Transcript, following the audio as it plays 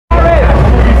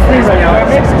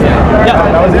Yeah.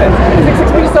 That was it.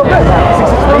 663 is so good.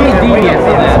 663 is devious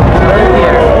in that.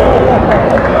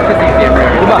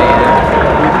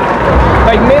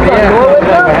 Like mid on Norway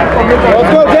now?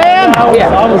 Let's go, Dan! Yeah.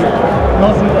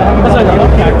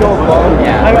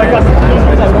 I got one,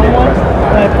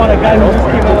 and I found a guy who just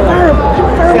came out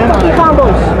fucking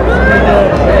combos.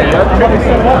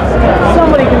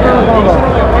 Somebody can run a combo.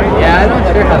 Yeah, I'm not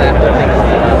sure how that works.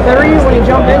 30 when you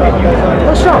jump in.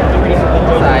 Let's jump.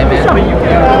 Sorry, man.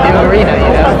 New arena, you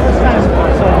know?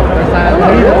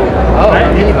 Oh,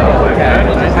 Evo. Okay.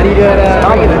 How do you do it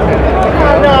regular tournament?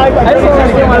 I just don't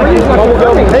understand why we're using double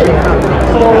bill pay.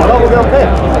 double bill pay.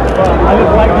 I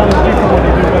just like how the people when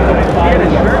they do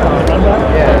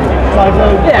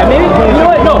yeah, maybe, you know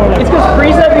what, no, it's because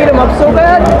Frieza beat him up so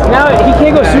bad, now he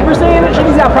can't go Super Saiyan, and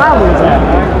he's got problems.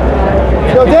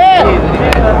 Go Dan!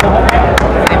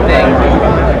 Same thing.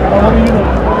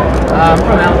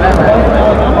 From Alabama.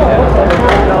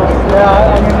 Yeah,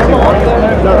 I mean, maybe one thing.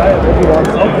 No, right? Maybe one.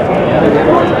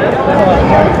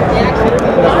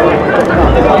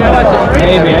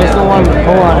 Maybe, I just don't want to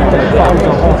pull on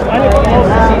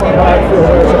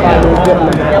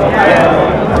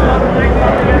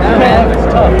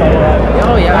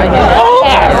Oh, yeah, I hit it.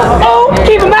 Oh,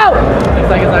 keep him out! Looks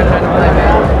like it's our turn to play,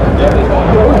 man.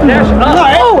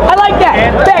 Oh, I like that!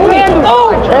 Backhand!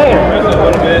 Oh!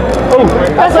 Oh,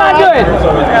 that's not good!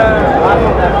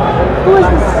 Who is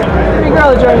this pretty girl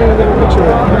that you're going to get a picture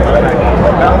with?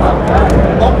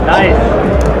 Nice.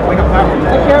 Like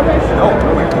carapace?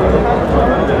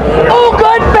 Oh,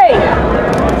 good bait!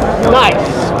 Nice.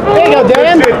 There you go,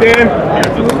 Dan.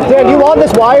 Dan, do you want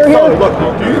this wire here?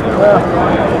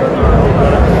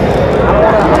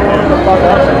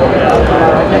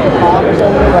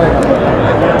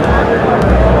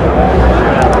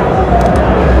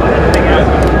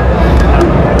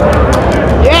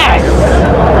 Yes!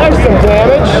 There's some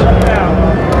damage.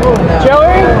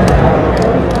 Joey?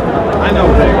 I know.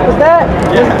 Was that?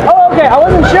 Yeah. Oh, okay. I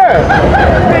wasn't sure.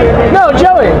 No,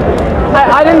 Joey.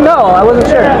 I didn't know. I wasn't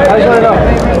sure. I just want to know.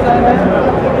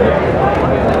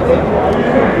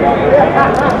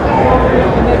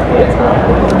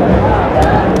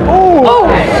 Ooh, oh,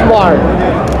 smart.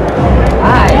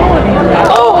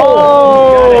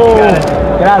 Oh!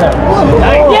 Get out of there.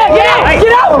 Yeah, get out!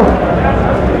 Get out!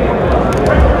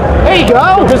 There you go.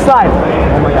 This side. Oh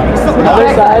my god. Other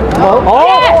side. Oh!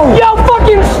 Yes! Yo,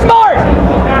 fucking smart!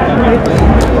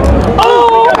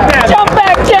 Oh! Jump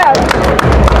back, jab!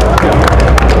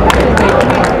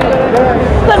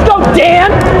 Let's go,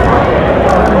 Dan!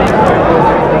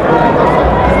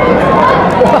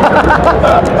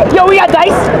 Yo, we got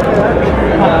dice?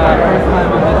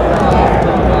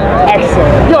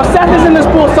 Excellent. Yo, Seth is in this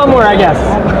pool somewhere, I guess.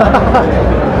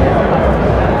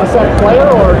 A Seth player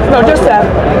or? No, just Seth.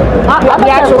 I'm the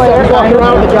actual Seth walking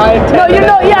around with the giant. No, you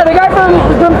know, yeah, the guy from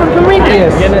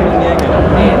Prometheus.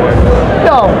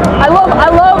 No, I love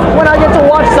when I get to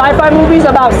watch sci-fi movies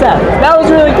about Seth. That was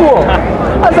really cool.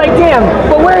 I was like, damn,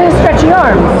 but where are his stretchy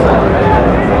arms?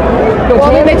 Well,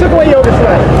 I mean, they took away Yoga's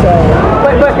leg, so.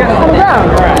 But on the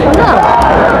ground. On the ground.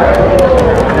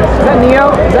 Is that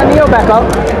Neo? Is that Neo back up?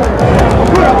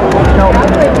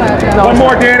 No. One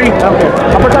more, Danny. Okay.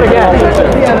 Uppercut again.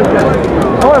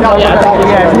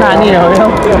 Yeah, it's not Neo, you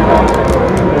know?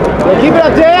 Yeah, keep it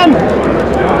up, Dan!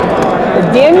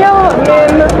 Daniel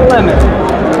Min Lemon.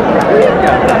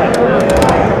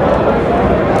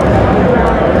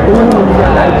 Ooh,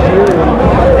 Nigeria.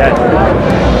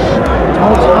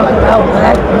 Don't talk about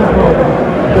black people.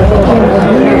 They can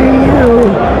hear you.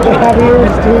 They have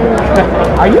ears too.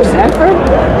 Are you Sanford?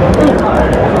 It's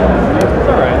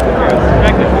alright.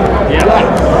 Yeah.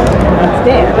 That's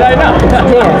Dan. I know. That's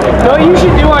Dan. You know what you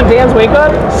should do on Dan's wake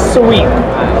up? Sweep.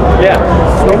 Yeah.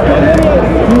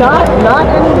 Not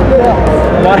any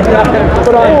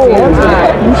but on Dan's wake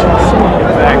up, you should sweep.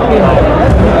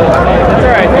 That's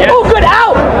alright. Yeah. Oh, good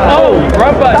out! Oh,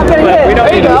 wrong button. Stop getting hit. We don't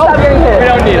need Stop getting hit. We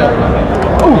don't need it.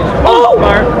 Oh!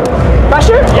 Smart.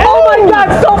 Pressure? Yeah. Oh my god,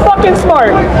 so fucking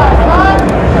smart!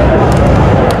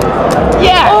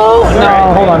 Yeah! Oh!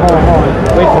 No, hold on.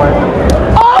 Wait for it.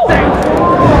 Oh!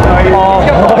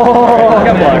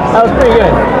 That was pretty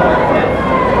good.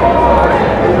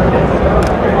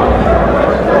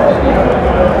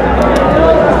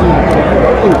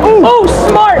 Oh,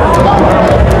 smart!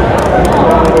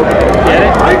 Get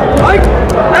it?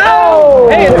 Ow!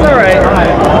 Hey, it's alright.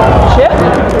 Chip?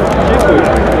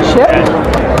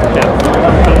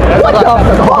 What the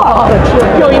fuck?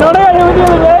 Yo, you know what I got hit with the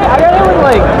other day? I got hit with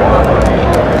like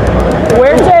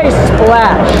Fuerte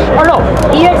Splash. Or no,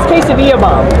 EX Quesadilla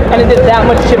Bomb. And it did that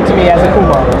much chip to me as a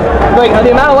Kuma. Like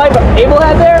the amount of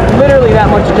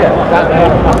shit.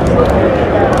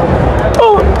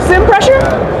 Oh, sim pressure?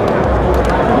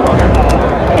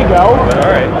 There you go.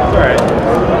 Alright, it's alright.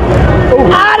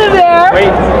 Out of there! Wait.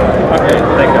 Okay,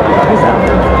 thank you.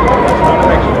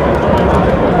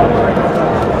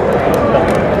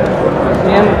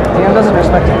 Dan doesn't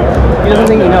respect him. He doesn't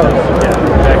think he knows. Yeah,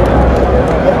 exactly.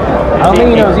 I don't think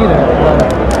he knows either.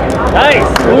 Nice!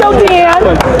 Yo, Dan!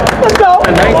 Let's go!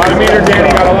 Nice. A lot of meter, Danny.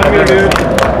 Got a lot of meter, dude.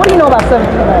 What do you know about 17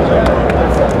 match?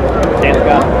 Dan's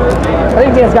got it. I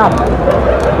think Dan's got him.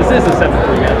 This is a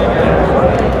 7-3 match.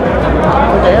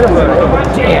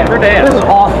 Dan. For Dan. This is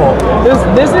awful.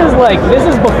 This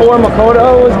is before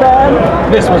Makoto was bad.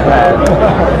 This was bad.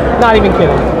 Not even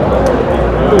kidding.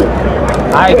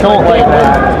 I don't like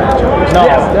that. No.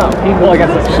 Yes, no. He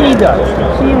does.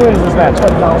 He wins this match.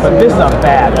 But this is a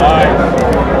bad match.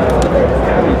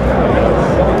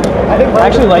 I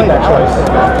actually like that choice.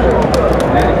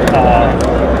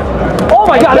 Oh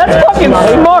my god, that's fucking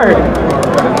smart!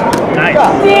 Nice.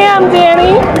 Damn,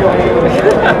 Danny!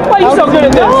 Why are you so good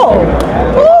at this?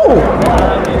 Ooh!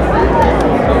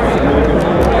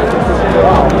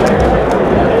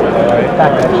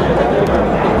 Back dash.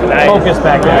 Nice. Focus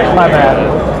back dash. My bad.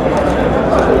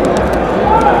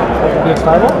 EX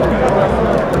Fireball?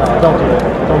 No, don't do it.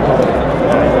 Don't do it.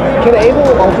 Can Abel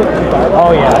also do fireball?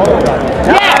 Oh yeah.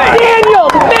 Yeah, Daniel,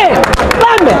 the thing!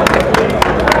 Lemon!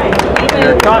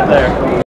 You're caught there.